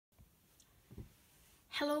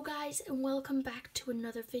Hello guys, and welcome back to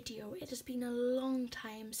another video. It has been a long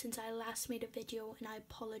time since I last made a video and I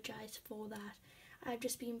apologise for that. I've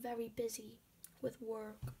just been very busy with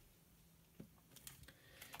work.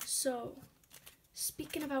 So,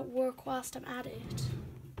 speaking about work whilst I'm at it,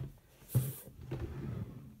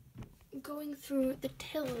 going through the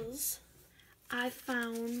tills, I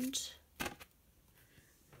found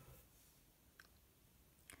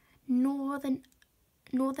Northern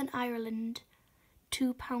Ireland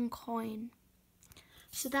 £2 coin.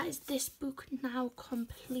 So that is this book now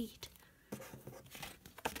complete.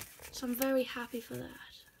 So I'm very happy for that.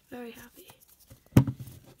 Very happy.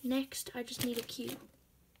 Next, I just need a cue.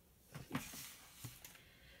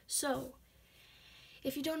 So,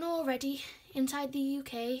 if you don't know already, inside the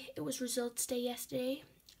UK, it was results day yesterday.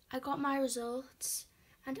 I got my results,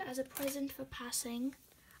 and as a present for passing,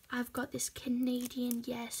 I've got this Canadian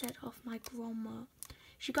Year set off my grandma.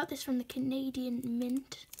 She got this from the Canadian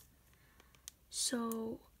Mint,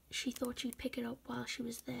 so she thought she'd pick it up while she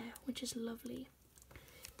was there, which is lovely.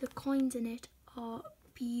 The coins in it are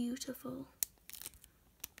beautiful.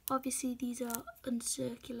 Obviously these are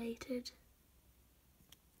uncirculated.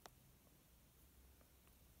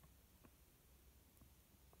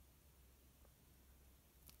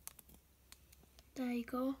 There you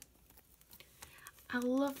go. I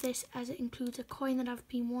love this as it includes a coin that I've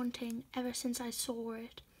been wanting ever since I saw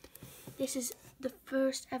it. This is the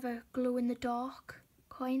first ever glow-in-the-dark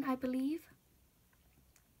coin, I believe.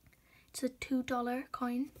 It's a $2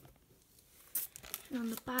 coin. And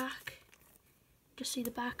on the back, just see the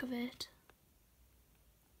back of it.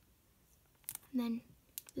 And then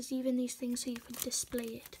there's even these things so you can display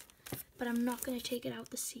it. But I'm not going to take it out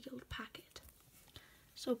the sealed packet.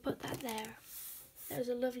 So put that there. That was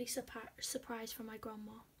a lovely surprise for my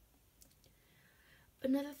grandma.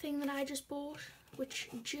 Another thing that I just bought, which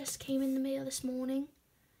just came in the mail this morning,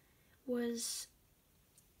 was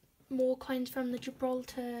more coins from the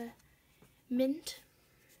Gibraltar Mint.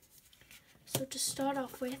 So to start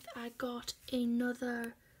off with, I got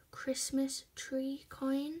another Christmas tree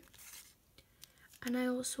coin, and I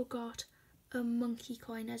also got a monkey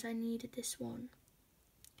coin as I needed this one.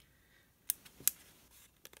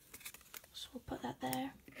 So I'll put that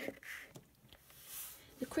there.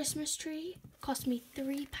 The Christmas tree cost me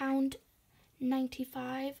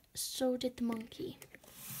 £3.95, so did the monkey.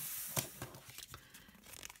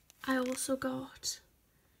 I also got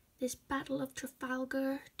this Battle of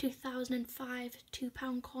Trafalgar 2005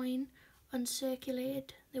 £2 coin,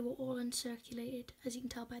 uncirculated. They were all uncirculated, as you can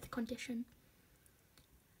tell by the condition.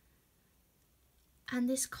 And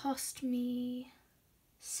this cost me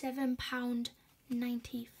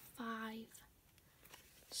 £7.95.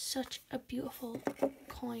 Such a beautiful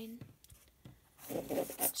coin.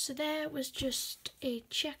 So there was just a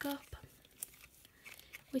checkup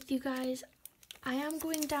with you guys. I am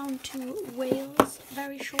going down to Wales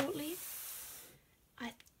very shortly.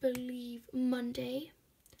 I believe Monday.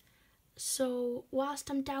 So whilst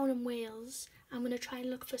I'm down in Wales, I'm going to try and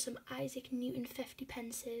look for some Isaac Newton 50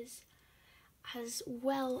 pences, as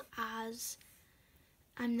well as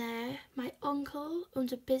I'm there. My uncle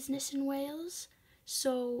owns a business in Wales,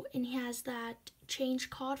 and he has that change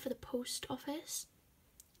card for the post office.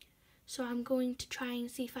 So I'm going to try and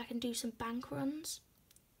see if I can do some bank runs.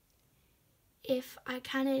 If I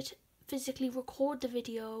cannot physically record the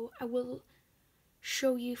video, I will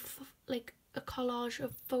show you like a collage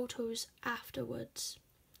of photos afterwards.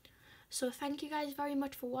 So thank you guys very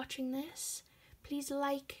much for watching this. Please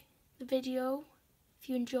like the video if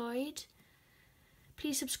you enjoyed.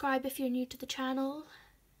 Please subscribe if you're new to the channel,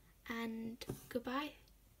 and goodbye.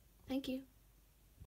 Thank you.